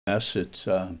Yes, it's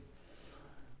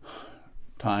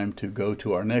time to go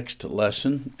to our next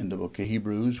lesson in the book of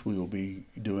Hebrews. We will be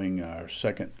doing our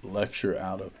second lecture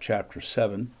out of chapter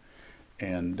 7,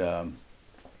 and I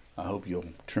hope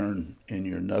you'll turn in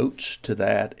your notes to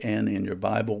that and in your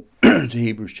Bible to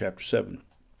Hebrews chapter 7.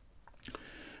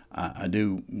 I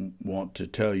do want to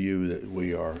tell you that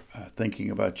we are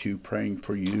thinking about you, praying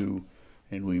for you,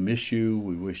 and we miss you.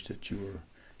 We wish that you were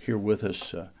here with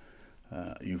us.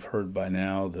 You've heard by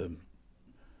now the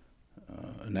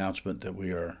announcement that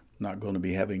we are not going to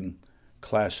be having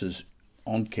classes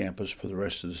on campus for the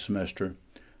rest of the semester.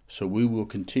 So we will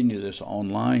continue this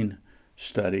online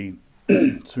study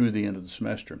through the end of the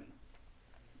semester.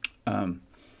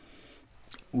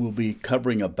 We'll be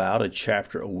covering about a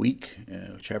chapter a week.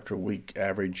 Chapter a week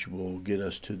average will get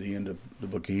us to the end of the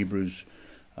book of Hebrews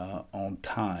on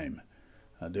time.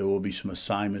 There will be some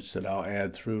assignments that I'll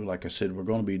add through. Like I said, we're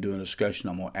going to be doing a discussion.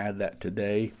 I'm going to add that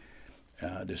today.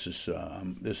 This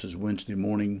is Wednesday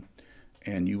morning,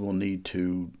 and you will need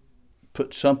to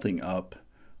put something up,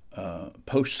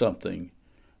 post something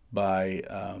by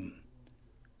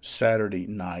Saturday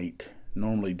night.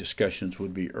 Normally discussions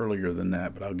would be earlier than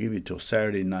that, but I'll give you till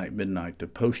Saturday night, midnight, to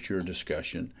post your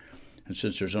discussion. And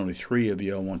since there's only 3 of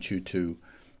you, I want you to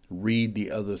read the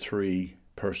other 3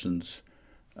 persons'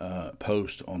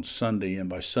 post on Sunday, and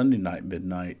by Sunday night,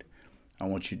 midnight, I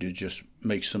want you to just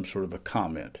make some sort of a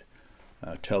comment.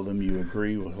 Tell them you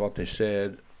agree with what they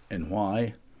said and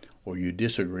why, or you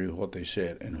disagree with what they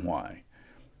said and why.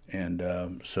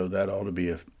 And so that ought to be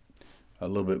a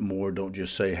little bit more. Don't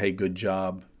just say, hey, good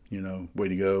job, way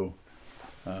to go.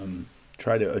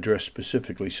 Try to address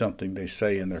specifically something they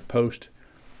say in their post.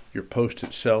 Your post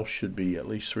itself should be at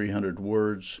least 300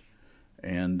 words,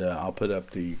 and I'll put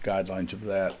up the guidelines of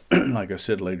that, like I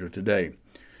said, later today.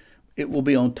 It will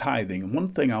be on tithing. One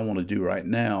thing I want to do right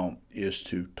now is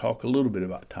to talk a little bit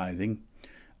about tithing.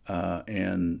 But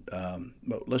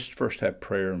let's first have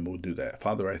prayer, and we'll do that.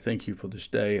 Father, I thank you for this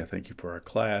day. I thank you for our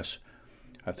class.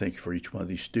 I thank you for each one of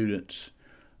these students,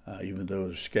 even though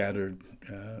they're scattered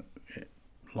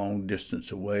long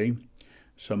distance away,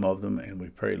 some of them. And we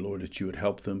pray, Lord, that you would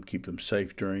help them, keep them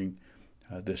safe during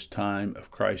this time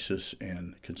of crisis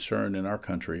and concern in our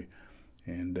country.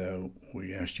 And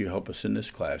we ask you to help us in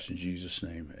this class. In Jesus'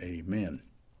 name, amen.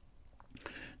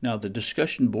 Now, the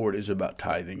discussion board is about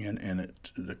tithing, and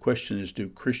the question is, do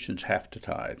Christians have to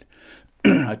tithe?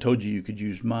 I told you could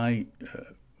use my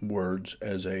words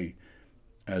as a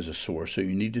source, so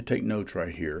you need to take notes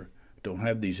right here. Don't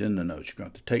have these in the notes. You're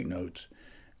going to have to take notes.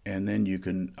 And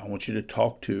then I want you to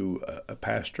talk to a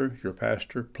pastor, your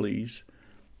pastor, please.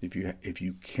 If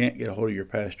you can't get a hold of your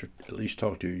pastor, at least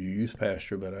talk to your youth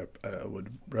pastor, but I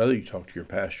would rather you talk to your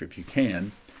pastor if you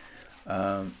can.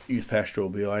 Youth pastor will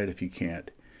be all right if you can't.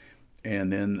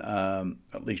 And then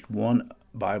at least one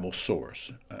Bible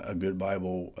source, a good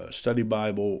Bible, study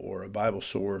Bible, or a Bible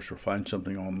source, or find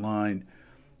something online,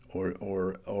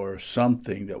 or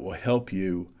something that will help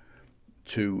you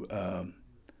to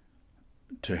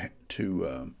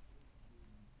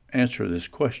answer this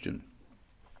question.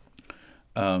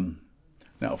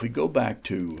 Now, if we go back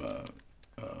to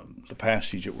the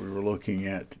passage that we were looking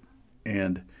at,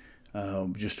 and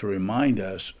just to remind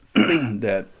us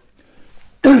that,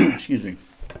 excuse me,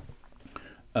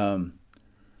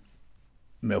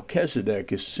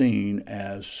 Melchizedek is seen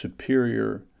as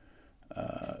superior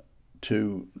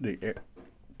to the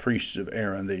priests of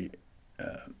Aaron, the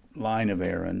line of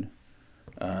Aaron,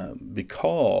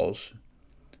 because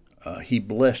he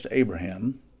blessed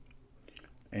Abraham.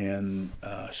 And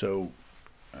so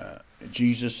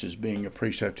Jesus, as being a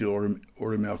priest after the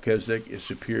order of Melchizedek, is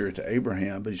superior to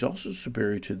Abraham, but he's also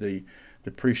superior to the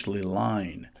priestly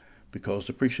line, because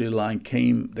the priestly line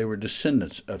they were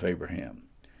descendants of Abraham.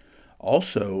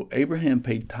 Also, Abraham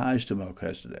paid tithes to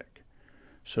Melchizedek.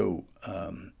 So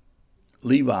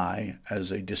Levi,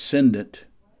 as a descendant,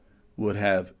 would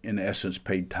have, in essence,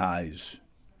 paid tithes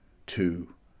to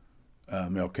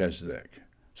Melchizedek.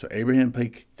 So Abraham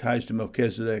paid tithes to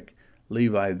Melchizedek.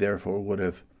 Levi, therefore, would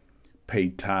have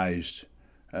paid tithes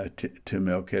to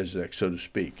Melchizedek, so to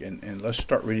speak. And let's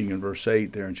start reading in verse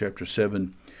 8 there in chapter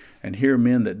 7. And here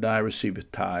men that die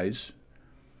receiveth tithes,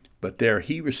 but there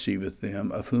he receiveth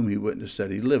them, of whom he witnessed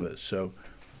that he liveth. So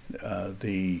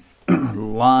the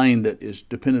line that is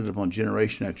dependent upon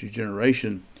generation after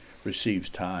generation receives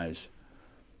tithes,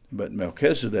 but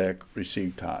Melchizedek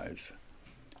received tithes.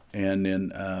 And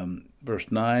then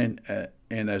verse 9,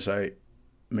 and as I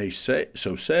may say,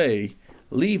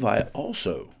 Levi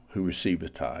also, who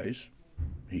receiveth tithes,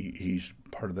 he's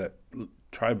part of that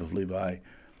tribe of Levi,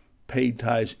 paid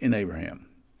tithes in Abraham.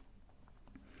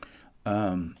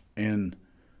 And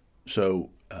so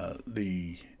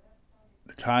the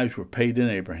tithes were paid in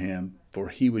Abraham, for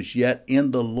he was yet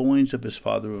in the loins of his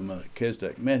father when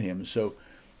Melchizedek met him. And so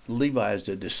Levi is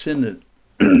the descendant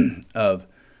of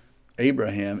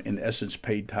Abraham, in essence,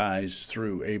 paid tithes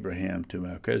through Abraham to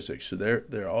Melchizedek. So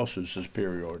there also is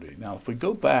superiority. Now, if we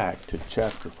go back to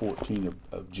chapter 14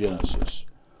 of Genesis,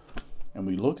 and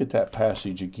we look at that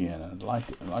passage again, I'd like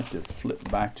to flip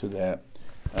back to that,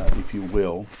 if you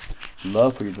will. I'd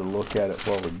love for you to look at it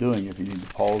while we're doing it. If you need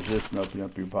to pause this and open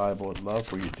up your Bible, I'd love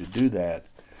for you to do that,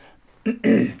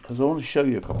 because I want to show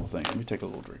you a couple things. Let me take a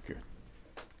little drink here.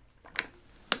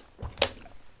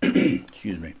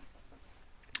 Excuse me.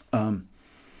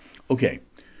 Okay,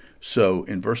 so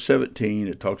in verse 17,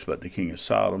 it talks about the king of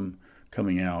Sodom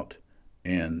coming out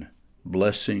and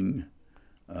blessing,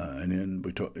 and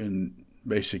then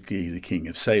basically the king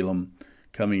of Salem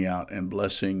coming out and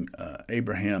blessing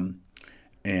Abraham,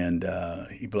 and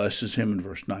he blesses him in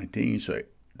verse 19. So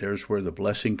there's where the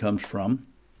blessing comes from.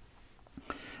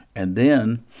 And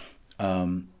then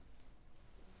in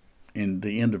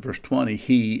the end of verse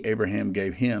 20, Abraham,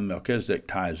 gave him, Melchizedek,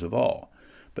 tithes of all.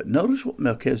 But notice what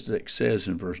Melchizedek says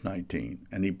in verse 19.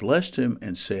 And he blessed him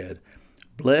and said,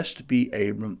 Blessed be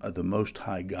Abram of the Most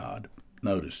High God.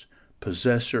 Notice,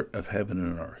 possessor of heaven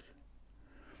and earth.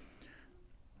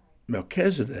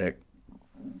 Melchizedek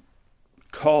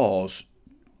calls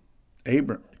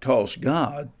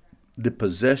God the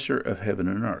possessor of heaven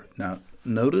and earth. Now,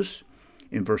 notice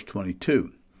in verse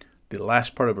 22, the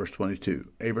last part of verse 22,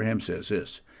 Abraham says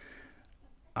this,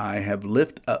 I have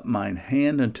lifted up mine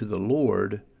hand unto the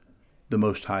Lord, the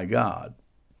Most High God,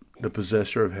 the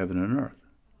possessor of heaven and earth.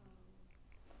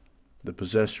 The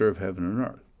possessor of heaven and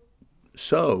earth.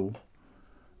 So,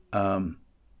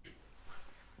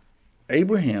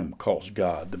 Abraham calls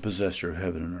God the possessor of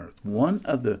heaven and earth. One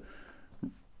of the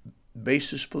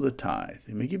basis for the tithe.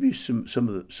 Let me give you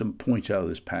some points out of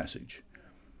this passage.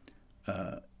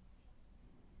 The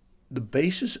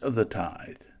basis of the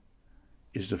tithe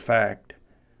is the fact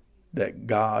that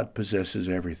God possesses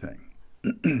everything.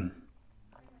 When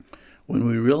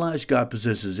we realize God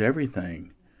possesses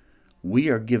everything, we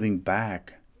are giving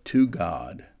back to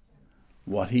God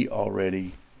what He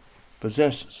already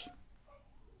possesses.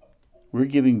 We're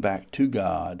giving back to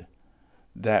God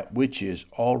that which is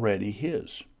already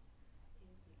His.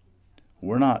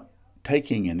 We're not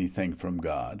taking anything from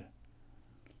God.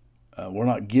 We're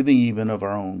not giving even of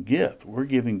our own gift. We're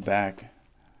giving back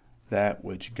that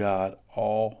which God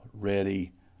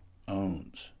already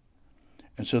owns.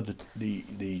 And so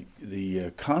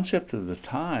the concept of the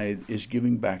tithe is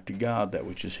giving back to God that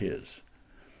which is His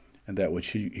and that which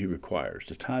He requires.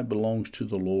 The tithe belongs to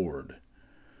the Lord.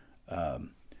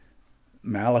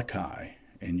 Malachi,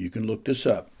 and you can look this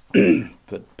up.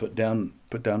 put down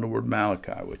the word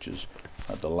Malachi, which is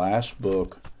the last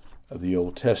book of the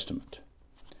Old Testament.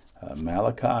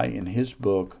 Malachi, in his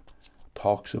book,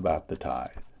 talks about the tithe.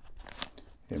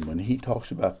 And when he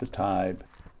talks about the tithe,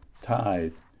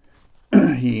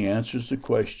 he answers the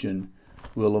question,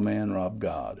 will a man rob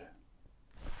God?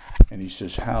 And he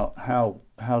says, how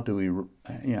do we,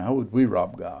 how would we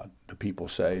rob God? The people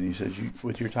say. And he says,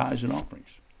 with your tithes and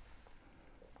offerings.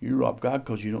 You rob God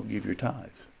because you don't give your tithe.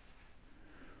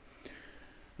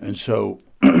 And so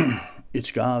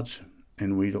it's God's,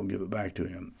 and we don't give it back to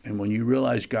Him. And when you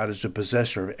realize God is the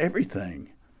possessor of everything,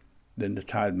 then the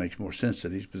tithe makes more sense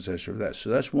that He's possessor of that. So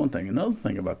that's one thing. Another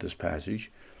thing about this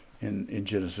passage in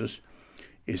Genesis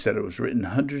is that it was written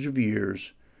hundreds of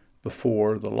years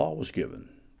before the law was given.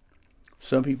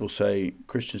 Some people say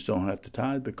Christians don't have to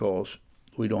tithe because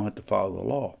we don't have to follow the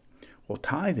law. Well,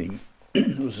 tithing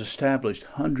was established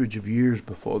hundreds of years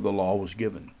before the law was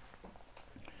given.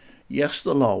 Yes,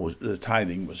 the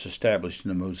tithing was established in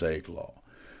the Mosaic Law.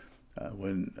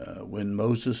 When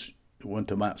Moses went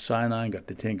to Mount Sinai and got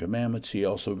the Ten Commandments, he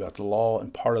also got the law,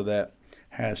 and part of that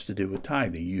has to do with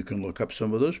tithing. You can look up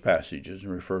some of those passages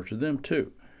and refer to them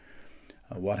too.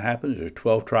 What happened is there are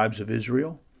 12 tribes of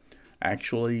Israel.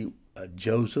 Actually,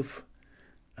 Joseph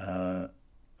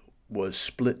was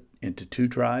split into two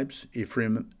tribes,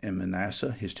 Ephraim and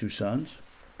Manasseh, his two sons.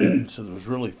 So there was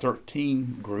really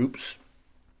 13 groups.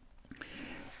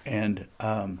 And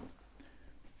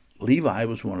Levi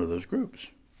was one of those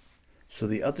groups. So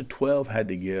the other 12 had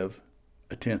to give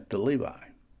a tenth to Levi.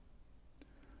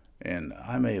 And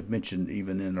I may have mentioned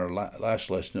even in our last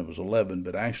lesson it was 11,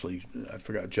 but actually I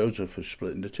forgot Joseph was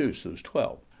split into two, so it was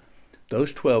 12.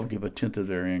 Those 12 give a tenth of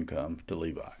their income to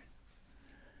Levi.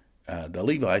 The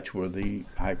Levites were the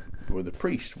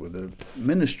priests, were the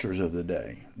ministers of the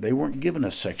day. They weren't given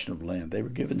a section of land. They were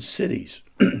given cities,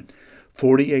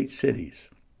 48 cities.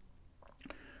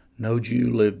 no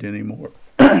Jew lived anymore.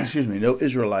 Excuse me, no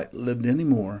Israelite lived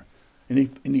anymore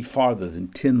any farther than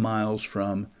 10 miles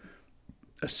from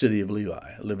a city of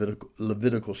Levi, a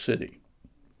Levitical city.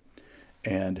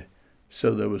 And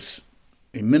so there was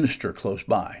a minister close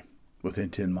by within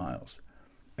 10 miles.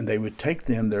 And they would take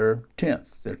them their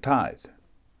tenth, their tithe.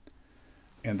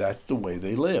 And that's the way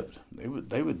they lived.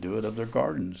 They would do it of their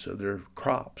gardens, of their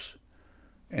crops.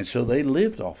 And so they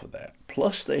lived off of that.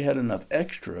 Plus they had enough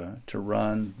extra to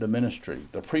run the ministry.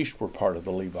 The priests were part of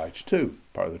the Levites too,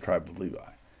 part of the tribe of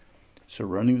Levi. So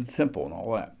running the temple and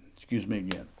all that. Excuse me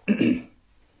again.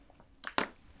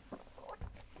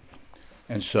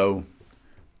 And so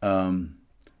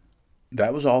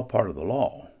that was all part of the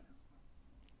law.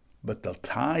 But the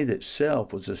tithe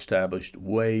itself was established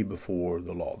way before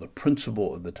the law. The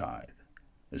principle of the tithe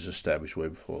is established way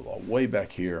before the law, way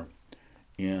back here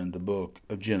in the book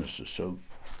of Genesis. So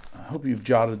I hope you've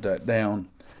jotted that down,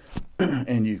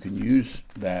 and you can use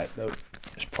that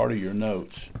as part of your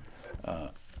notes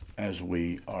as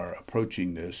we are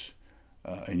approaching this,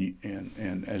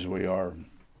 and as we are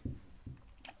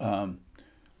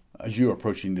as you're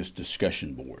approaching this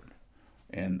discussion board.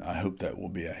 And I hope that will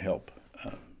be a help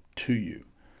to you.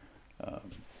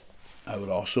 I would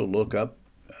also look up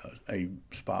a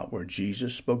spot where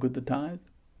Jesus spoke of the tithe.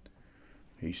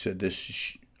 He said,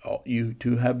 "This ought you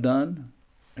to have done,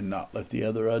 and not left the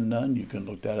other undone." You can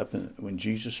look that up when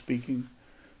Jesus speaking.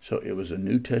 So it was a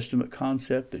New Testament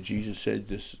concept that Jesus said,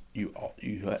 "This you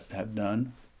have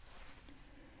done,"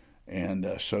 and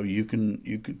so you can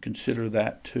consider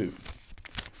that too.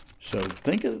 So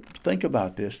think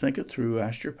about this. Think it through.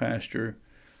 Ask your pastor.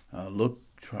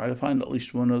 Try to find at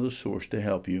least one other source to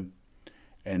help you,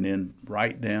 and then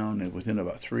write down within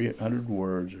about 300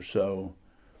 words or so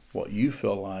what you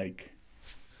feel like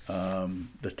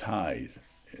the tithe.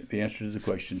 The answer to the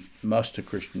question: does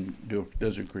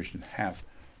a Christian have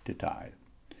to tithe?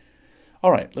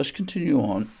 All right, let's continue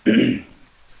on.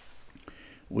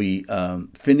 We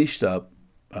finished up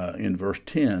in verse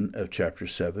 10 of chapter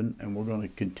 7, and we're going to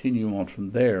continue on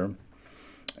from there.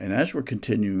 And as we're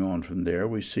continuing on from there,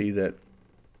 we see that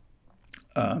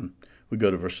we go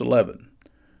to verse 11.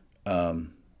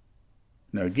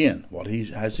 Now again, what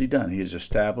has he done? He has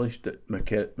established that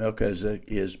Melchizedek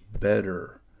is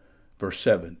better. Verse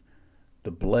 7,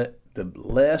 the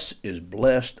less is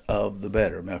blessed of the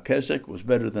better. Melchizedek was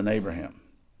better than Abraham.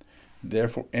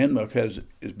 Therefore, and Melchizedek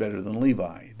is better than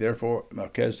Levi. Therefore,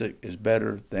 Melchizedek is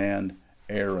better than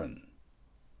Aaron.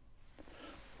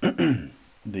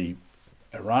 The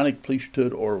Aaronic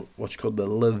priesthood, or what's called the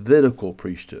Levitical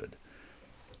priesthood.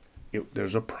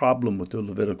 There's a problem with the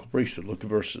Levitical priesthood. Look at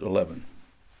verse 11.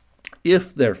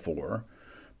 If, therefore,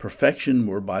 perfection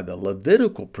were by the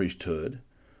Levitical priesthood,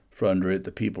 for under it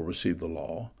the people received the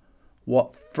law,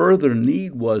 what further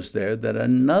need was there that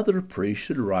another priest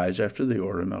should arise after the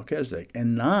order of Melchizedek,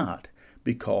 and not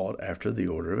be called after the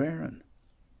order of Aaron?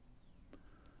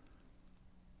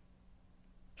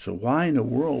 So why in the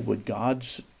world would God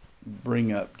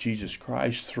bring up Jesus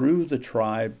Christ through the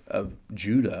tribe of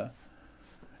Judah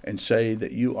and say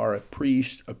that you are a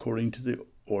priest according to the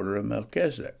order of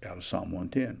Melchizedek out of Psalm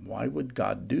 110? Why would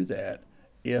God do that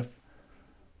if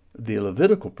the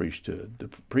Levitical priesthood, the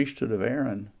priesthood of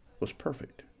Aaron, was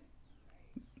perfect?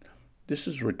 This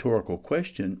is a rhetorical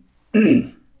question,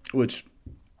 which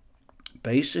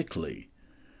basically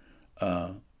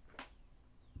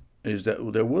is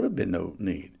that there would have been no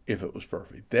need if it was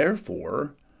perfect.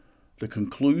 Therefore, the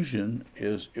conclusion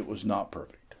is it was not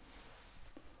perfect.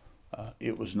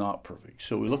 It was not perfect.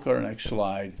 So we look at our next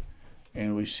slide,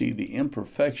 and we see the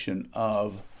imperfection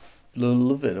of the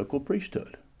Levitical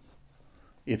priesthood.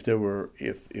 If it were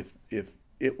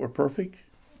perfect,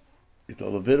 if the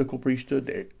Levitical priesthood,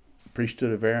 the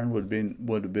priesthood of Aaron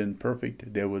would have been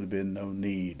perfect, there would have been no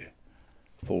need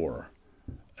for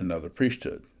another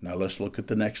priesthood. Now let's look at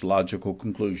the next logical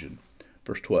conclusion.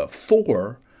 Verse 12.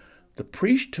 For the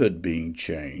priesthood being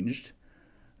changed,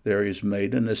 there is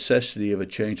made a necessity of a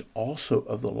change also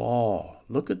of the law.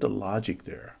 Look at the logic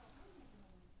there.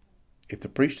 If the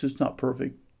priesthood is not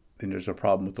perfect, then there's a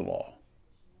problem with the law.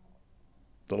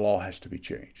 The law has to be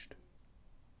changed.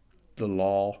 The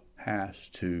law has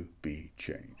to be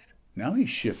changed. Now he's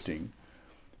shifting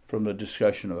from the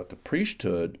discussion about the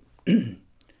priesthood to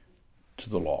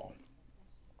the law.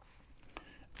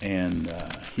 And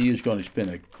he is going to spend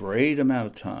a great amount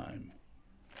of time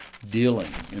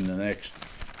dealing in the next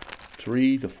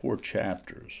 3 to 4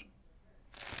 chapters,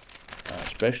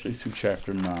 especially through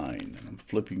chapter 9. And I'm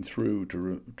flipping through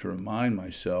to remind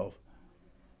myself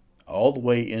all the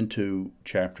way into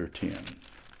chapter 10.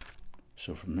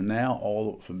 So from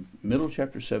middle of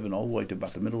chapter 7 all the way to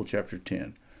about the middle of chapter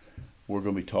 10, we're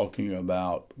going to be talking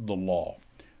about the law.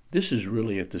 This is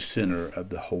really at the center of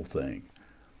the whole thing.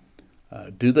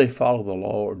 Do they follow the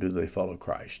law or do they follow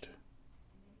Christ?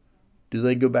 Do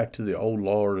they go back to the old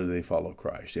law or do they follow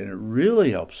Christ? And it really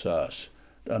helps us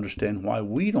to understand why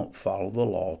we don't follow the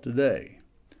law today.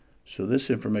 So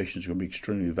this information is going to be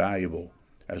extremely valuable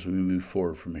as we move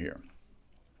forward from here.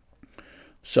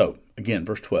 So, again,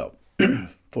 verse 12.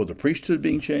 For the priesthood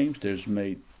being changed, there's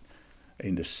made a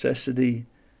necessity,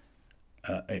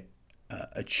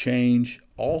 a change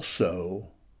also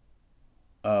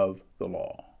of the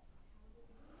law.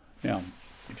 Now,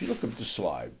 if you look up the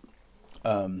slide,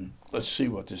 let's see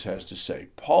what this has to say.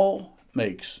 Paul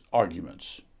makes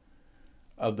arguments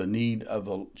of the need of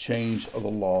a change of the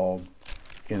law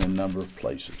in a number of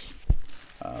places.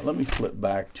 Let me flip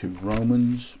back to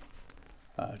Romans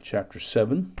chapter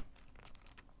 7.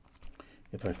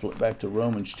 If I flip back to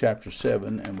Romans chapter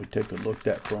 7 and we take a look at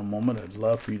that for a moment, I'd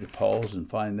love for you to pause and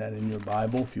find that in your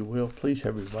Bible, if you will. Please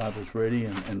have your Bibles ready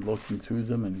and looking through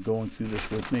them and going through this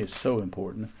with me. It's so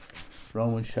important.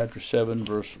 Romans chapter 7,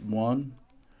 verse 1,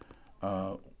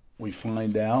 we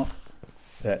find out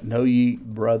that know ye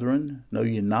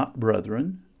not,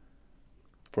 brethren,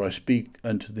 for I speak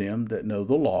unto them that know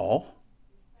the law.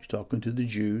 He's talking to the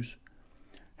Jews.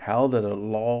 How that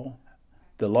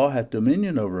the law hath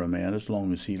dominion over a man as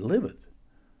long as he liveth.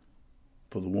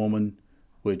 For the woman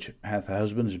which hath a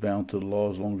husband is bound to the law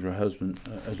as long as her husband,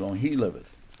 as long as he liveth.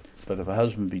 But if a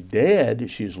husband be dead,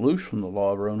 she is loose from the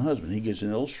law of her own husband. He gives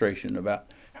an illustration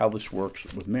about how this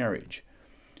works with marriage.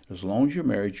 As long as you're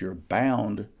married, you're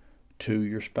bound to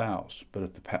your spouse. But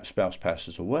if the spouse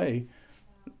passes away,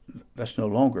 that's no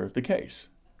longer the case.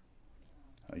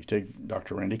 You take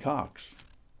Dr. Randy Cox,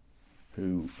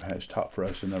 who has taught for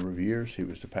us a number of years. He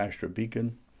was the pastor of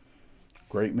Beacon,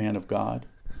 great man of God.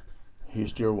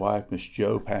 His dear wife, Miss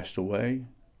Jo, passed away.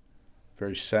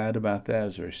 Very sad about that. It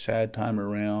was a very sad time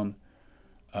around.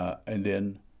 And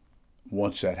then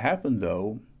once that happened,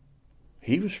 though,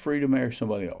 he was free to marry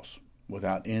somebody else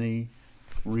without any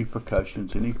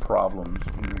repercussions, any problems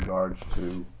in regards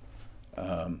to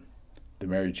the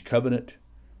marriage covenant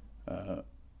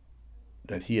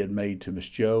that he had made to Miss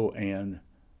Jo and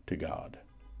to God.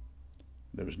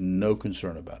 There was no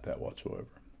concern about that whatsoever.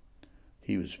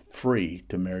 He was free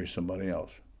to marry somebody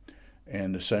else.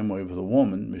 And the same way with a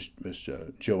woman, Miss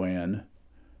Joanne,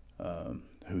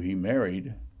 who he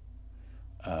married,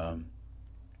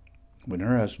 when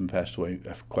her husband passed away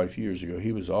quite a few years ago,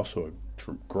 he was also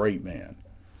a great man.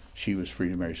 She was free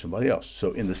to marry somebody else.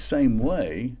 So in the same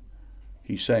way,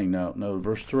 he's saying, now,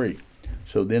 verse 3,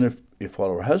 so then if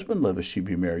while her husband liveth she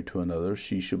be married to another,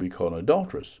 she shall be called an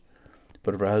adulteress.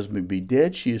 But if her husband be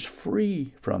dead, she is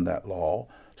free from that law,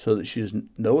 so that she is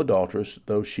no adulteress,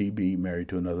 though she be married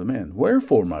to another man.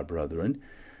 Wherefore, my brethren,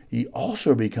 ye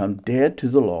also become dead to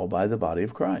the law by the body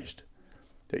of Christ,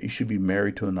 that ye should be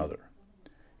married to another,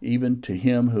 even to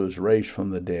him who is raised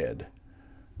from the dead,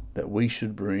 that we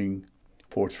should bring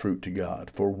forth fruit to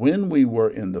God. For when we were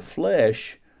in the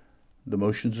flesh, the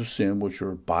motions of sin, which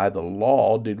were by the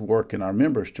law, did work in our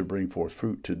members to bring forth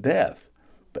fruit to death.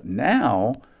 But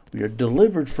now we are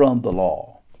delivered from the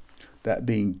law, that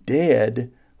being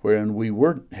dead wherein we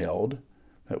were held,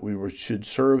 that we should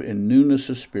serve in newness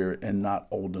of spirit and not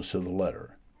oldness of the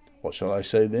letter. What shall I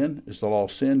say then? Is the law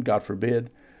sin? God forbid.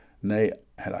 Nay,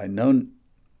 had I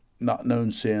not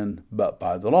known sin but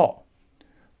by the law.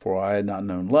 For I had not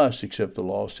known lust, except the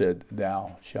law said,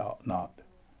 thou shalt not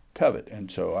covet. And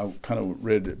so I kind of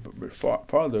read it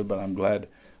farther, but I'm glad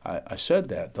I said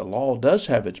that. The law does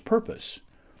have its purpose.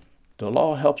 The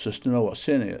law helps us to know what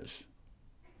sin is.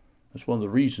 That's one of the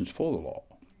reasons for the law.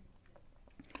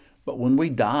 But when we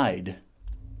died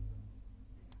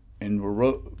and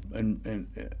were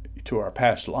to our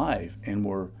past life and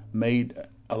were made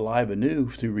alive anew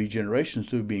through regeneration,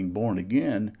 through being born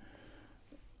again,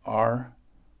 our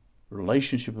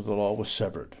relationship with the law was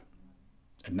severed.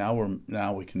 And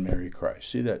now we can marry Christ.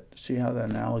 See how that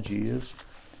analogy is?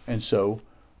 And so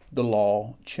the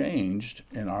law changed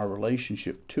in our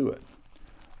relationship to it.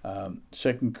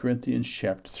 2 Corinthians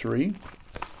chapter 3,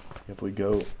 if we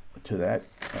go to that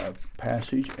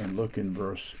passage and look in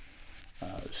verse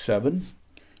 7,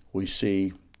 we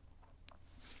see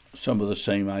some of the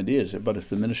same ideas. But if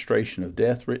the ministration of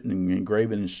death written and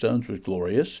engraven in stones was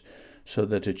glorious, so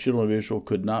that the children of Israel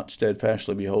could not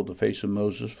steadfastly behold the face of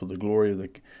Moses for the glory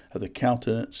of the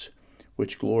countenance,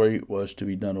 which glory was to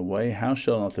be done away, how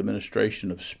shall not the ministration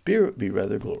of spirit be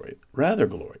rather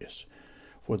glorious?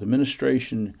 For the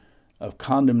ministration of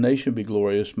condemnation be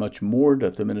glorious, much more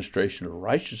doth the ministration of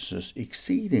righteousness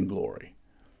exceed in glory.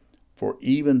 For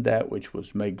even that which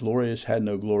was made glorious had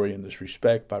no glory in this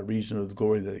respect, by reason of the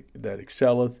glory that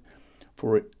excelleth.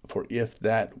 For if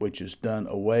that which is done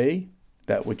away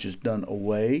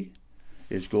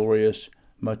is glorious,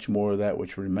 much more that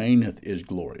which remaineth is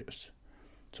glorious.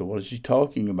 So what is he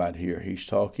talking about here? He's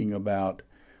talking about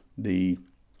the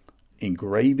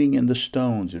engraving in the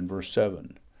stones in verse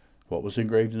 7. What was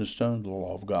engraved in the stone? The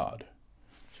law of God.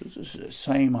 So it's the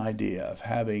same idea of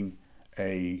having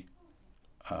an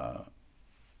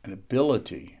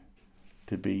ability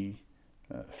to be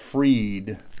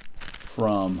freed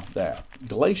from that.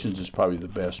 Galatians is probably the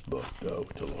best book, though,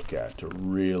 to look at, to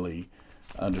really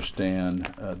understand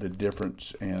the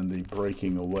difference and the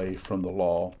breaking away from the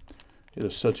law. It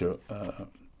is such a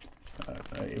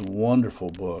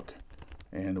wonderful book,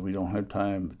 and we don't have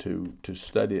time to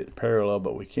study it parallel,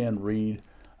 but we can read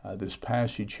this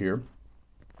passage here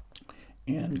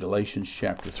in Galatians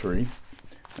chapter 3.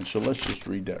 And so let's just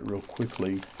read that real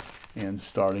quickly, and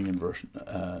starting in verse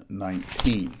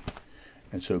 19.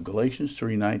 And so Galatians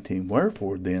 3:19,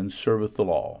 wherefore then serveth the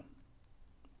law?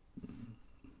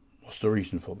 What's the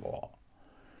reason for the law?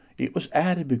 It was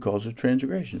added because of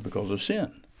transgression, because of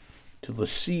sin, till the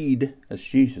seed, as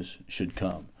Jesus, should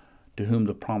come, to whom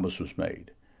the promise was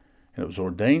made. And it was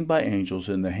ordained by angels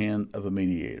in the hand of a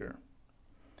mediator.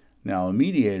 Now a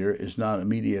mediator is not a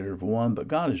mediator of one, but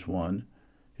God is one.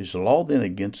 Is the law then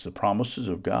against the promises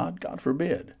of God? God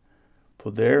forbid.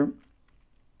 For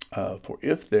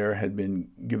if there had been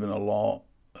a law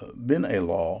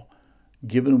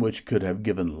given which could have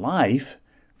given life,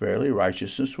 verily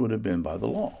righteousness would have been by the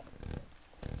law.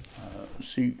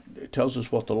 See, it tells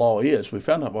us what the law is. We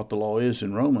found out what the law is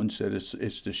in Romans, that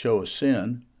it's to show us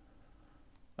sin,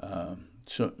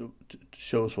 to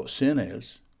show us what sin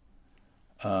is.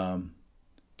 The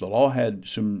law had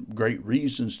some great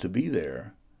reasons to be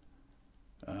there.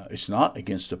 It's not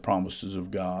against the promises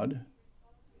of God,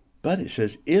 but it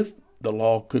says if the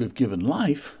law could have given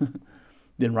life,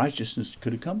 then righteousness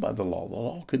could have come by the law. The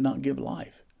law could not give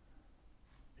life.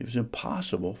 It was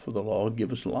impossible for the law to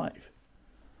give us life.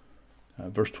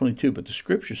 Verse 22, but the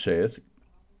Scripture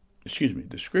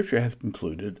hath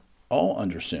concluded all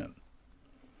under sin,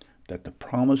 that the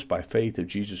promise by faith of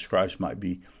Jesus Christ might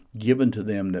be given to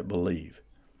them that believe.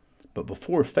 But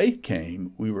before faith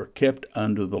came, we were kept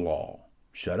under the law,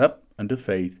 shut up unto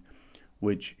faith,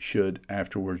 which should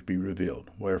afterwards be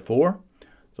revealed. Wherefore,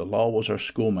 the law was our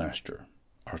schoolmaster,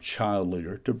 our child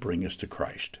leader, to bring us to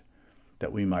Christ,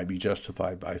 that we might be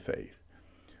justified by faith.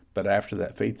 But after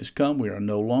that faith has come, we are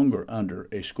no longer under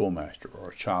a schoolmaster or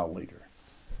a child leader.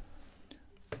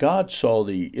 God saw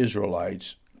the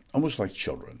Israelites almost like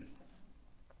children.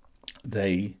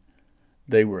 They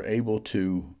were able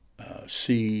to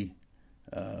see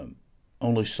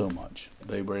only so much.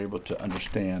 They were able to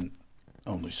understand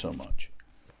only so much.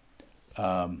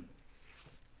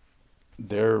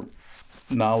 Their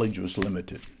knowledge was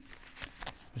limited.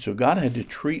 So God had to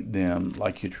treat them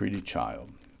like you treat a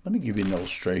child. Let me give you an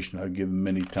illustration I've given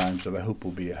many times that I hope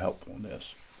will be helpful in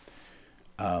this.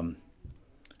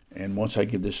 And once I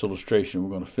give this illustration, we're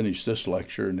going to finish this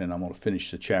lecture, and then I'm going to finish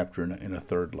the chapter in a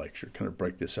third lecture, kind of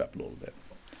break this up a little bit.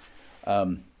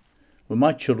 When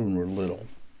my children were little,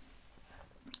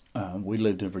 we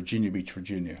lived in Virginia Beach,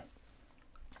 Virginia.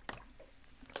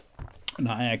 And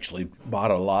I actually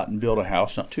bought a lot and built a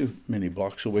house not too many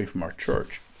blocks away from our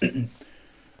church. It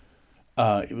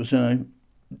was in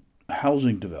a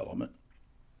housing development.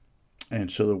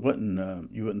 And so there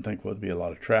wasn't, you wouldn't think there'd be a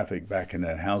lot of traffic back in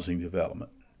that housing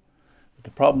development. But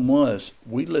the problem was,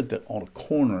 we lived on a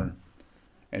corner,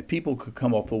 and people could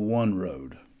come off of one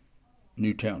road,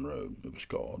 Newtown Road it was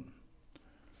called,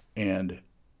 and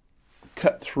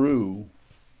cut through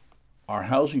our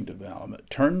housing development,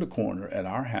 turn the corner at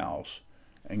our house,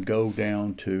 and go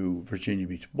down to Virginia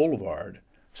Beach Boulevard.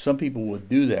 Some people would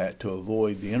do that to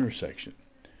avoid the intersection.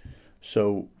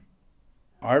 So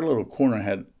our little corner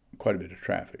had quite a bit of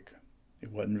traffic.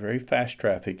 It wasn't very fast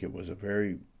traffic. It was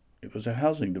a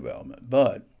housing development,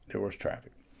 but there was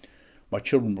traffic. My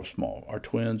children were small. Our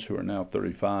twins, who are now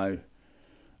 35,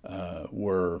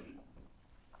 were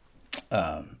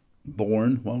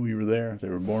born while we were there. They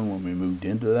were born when we moved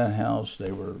into that house.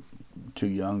 They were too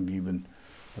young to even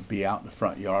be out in the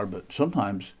front yard, but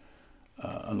sometimes,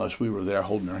 unless we were there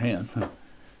holding their hand,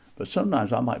 but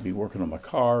sometimes I might be working on my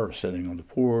car or sitting on the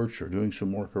porch or doing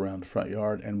some work around the front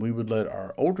yard, and we would let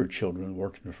our older children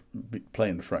play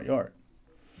in the front yard.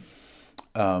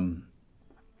 And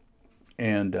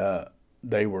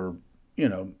they were,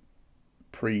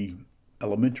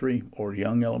 pre-elementary or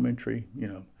young elementary,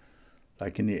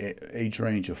 like in the age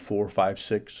range of 4, 5,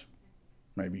 6,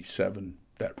 maybe 7,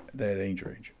 that age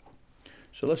range.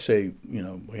 So let's say,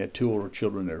 we had 2 older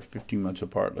children that are 15 months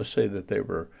apart. Let's say that they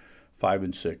were 5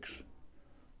 and 6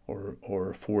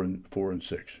 or 4 and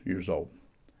 6 years old.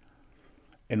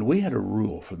 And we had a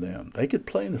rule for them. They could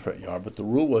play in the front yard, but the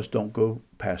rule was don't go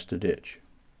past the ditch.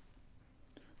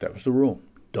 That was the rule.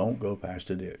 Don't go past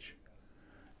the ditch.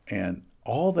 And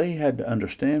all they had to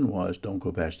understand was don't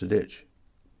go past the ditch.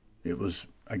 It was,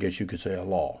 I guess you could say, a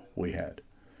law we had,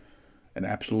 an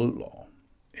absolute law.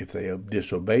 If they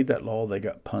disobeyed that law, they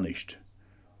got punished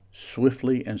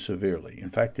swiftly and severely. In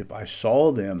fact, if I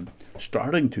saw them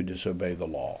starting to disobey the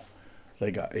law,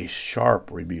 they got a sharp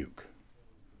rebuke.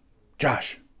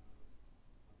 Josh,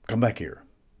 come back here.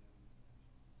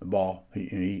 The ball,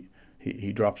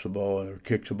 he drops the ball or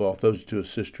kicks the ball, throws it to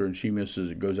his sister, and she misses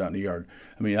it, goes out in the yard.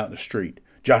 Out in the street.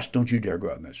 Josh, don't you dare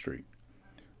go out in that street.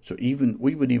 So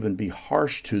we would even be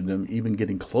harsh to them, even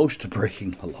getting close to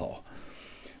breaking the law.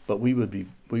 But we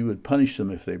would punish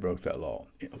them if they broke that law.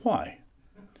 Why?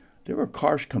 There were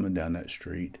cars coming down that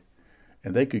street,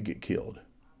 and they could get killed.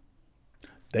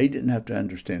 They didn't have to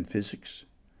understand physics.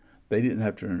 They didn't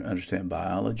have to understand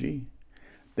biology.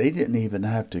 They didn't even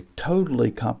have to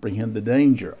totally comprehend the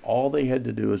danger. All they had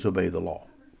to do is obey the law.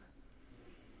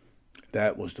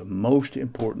 That was the most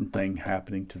important thing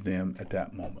happening to them at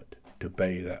that moment, to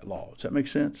obey that law. Does that make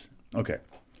sense? Okay.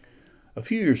 A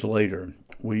few years later,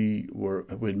 we'd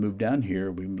moved down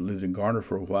here. We lived in Garner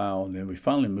for a while, and then we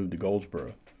finally moved to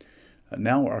Goldsboro.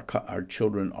 Now our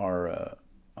children are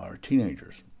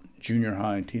teenagers, junior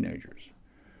high and teenagers.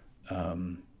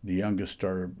 The youngest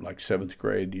are like 7th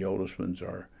grade. The oldest ones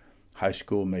are high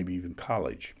school, maybe even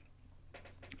college.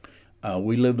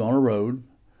 We lived on a road,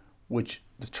 which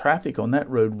the traffic on that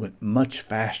road went much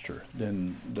faster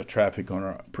than the traffic on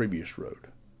our previous road.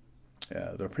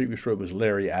 The previous road was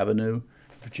Larry Avenue,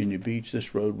 Virginia Beach.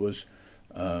 This road was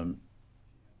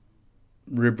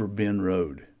River Bend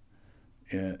Road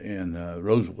in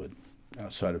Rosewood,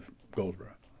 outside of Goldsboro.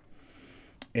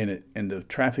 And the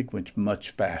traffic went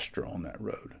much faster on that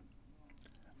road.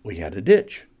 We had a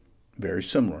ditch, very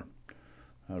similar,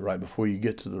 right before you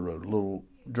get to the road, a little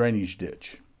drainage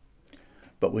ditch.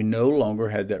 But we no longer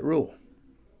had that rule.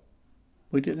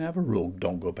 We didn't have a rule,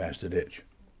 don't go past the ditch.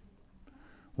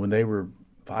 When they were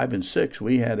 5 and 6,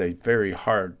 we had a very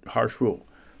harsh rule.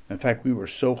 In fact, we were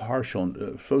so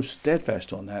so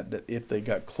steadfast on that if they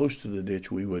got close to the ditch,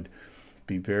 we would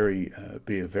be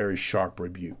a very sharp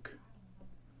rebuke.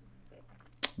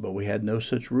 But we had no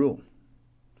such rule.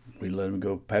 We let them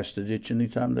go past the ditch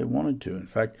anytime they wanted to. In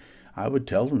fact, I would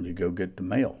tell them to go get the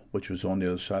mail, which was on the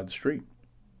other side of the street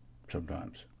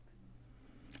sometimes.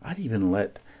 I'd even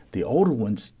let the older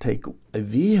ones take a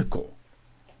vehicle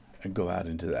and go out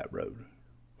into that road.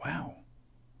 Wow.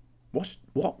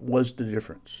 What was the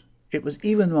difference? It was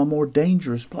even a more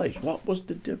dangerous place. What was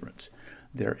the difference?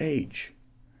 Their age.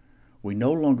 We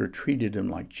no longer treated them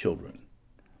like children.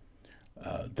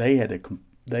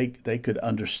 They could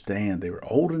understand. They were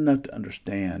old enough to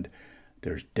understand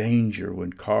there's danger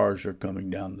when cars are coming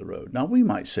down the road. Now, we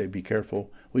might say, be careful.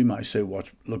 We might say,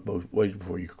 look both ways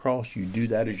before you cross. You do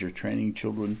that as you're training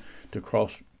children to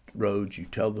cross roads. You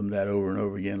tell them that over and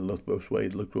over again. Look both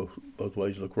ways. Look both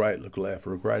ways. Look right. Look left.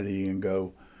 Look right and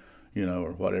go,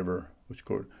 or whatever.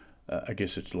 I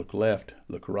guess it's look left,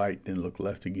 look right, then look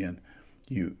left again.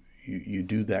 You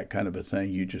do that kind of a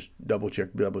thing. You just double check,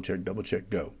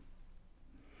 go.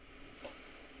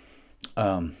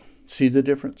 See the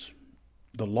difference?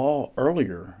 The law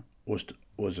earlier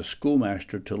was a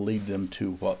schoolmaster to lead them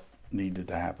to what needed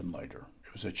to happen later.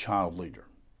 It was a child leader.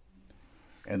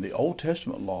 And the Old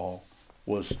Testament law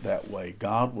was that way.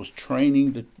 God was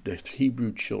training the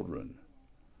Hebrew children.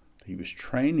 He was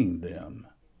training them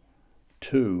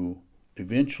to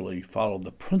eventually follow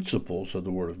the principles of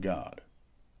the Word of God.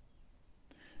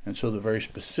 And so the very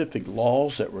specific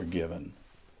laws that were given,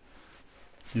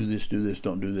 do this,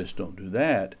 don't do this, don't do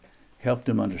that, helped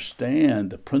them understand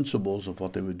the principles of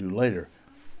what they would do later.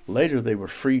 Later, they were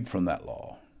freed from that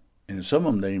law. And some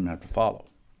of them they didn't even have to follow.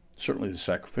 Certainly the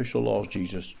sacrificial laws,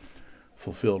 Jesus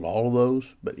fulfilled all of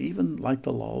those, but even like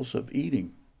the laws of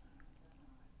eating,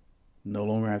 no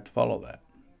longer have to follow that.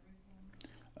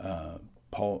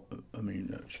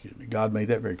 God made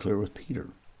that very clear with Peter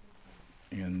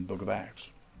in the book of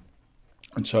Acts.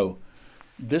 And so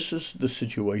this is the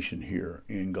situation here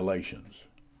in Galatians.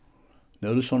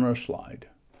 Notice on our slide,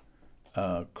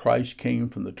 Christ came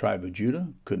from the tribe of Judah,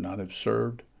 could not have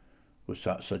served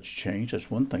without such change. That's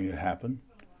one thing that happened.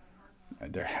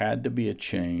 There had to be a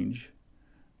change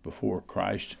before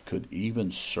Christ could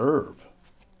even serve.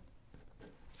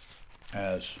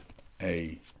 as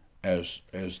as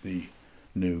the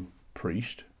new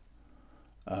priest.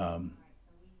 And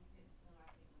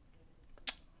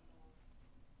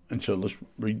so let's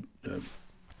read.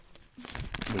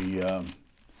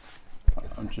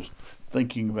 I'm just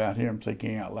thinking about here. I'm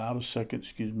thinking out loud a second.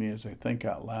 Excuse me as I think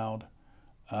out loud.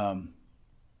 I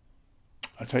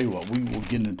tell you what, we will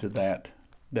get into that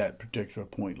particular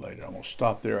point later. I'm going to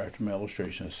stop there after my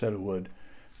illustration. I said I would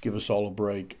give us all a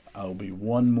break. I'll be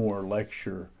one more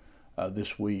lecture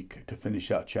this week to finish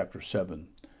out chapter 7.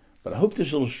 But I hope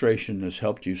this illustration has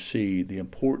helped you see the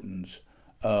importance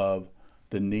of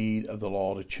the need of the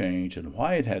law to change and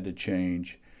why it had to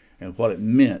change and what it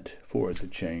meant for it to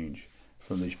change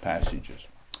from these passages.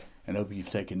 And I hope you've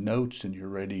taken notes and you're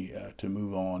ready to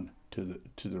move on to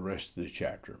the rest of the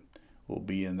chapter. We'll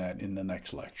be in that in the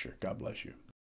next lecture. God bless you.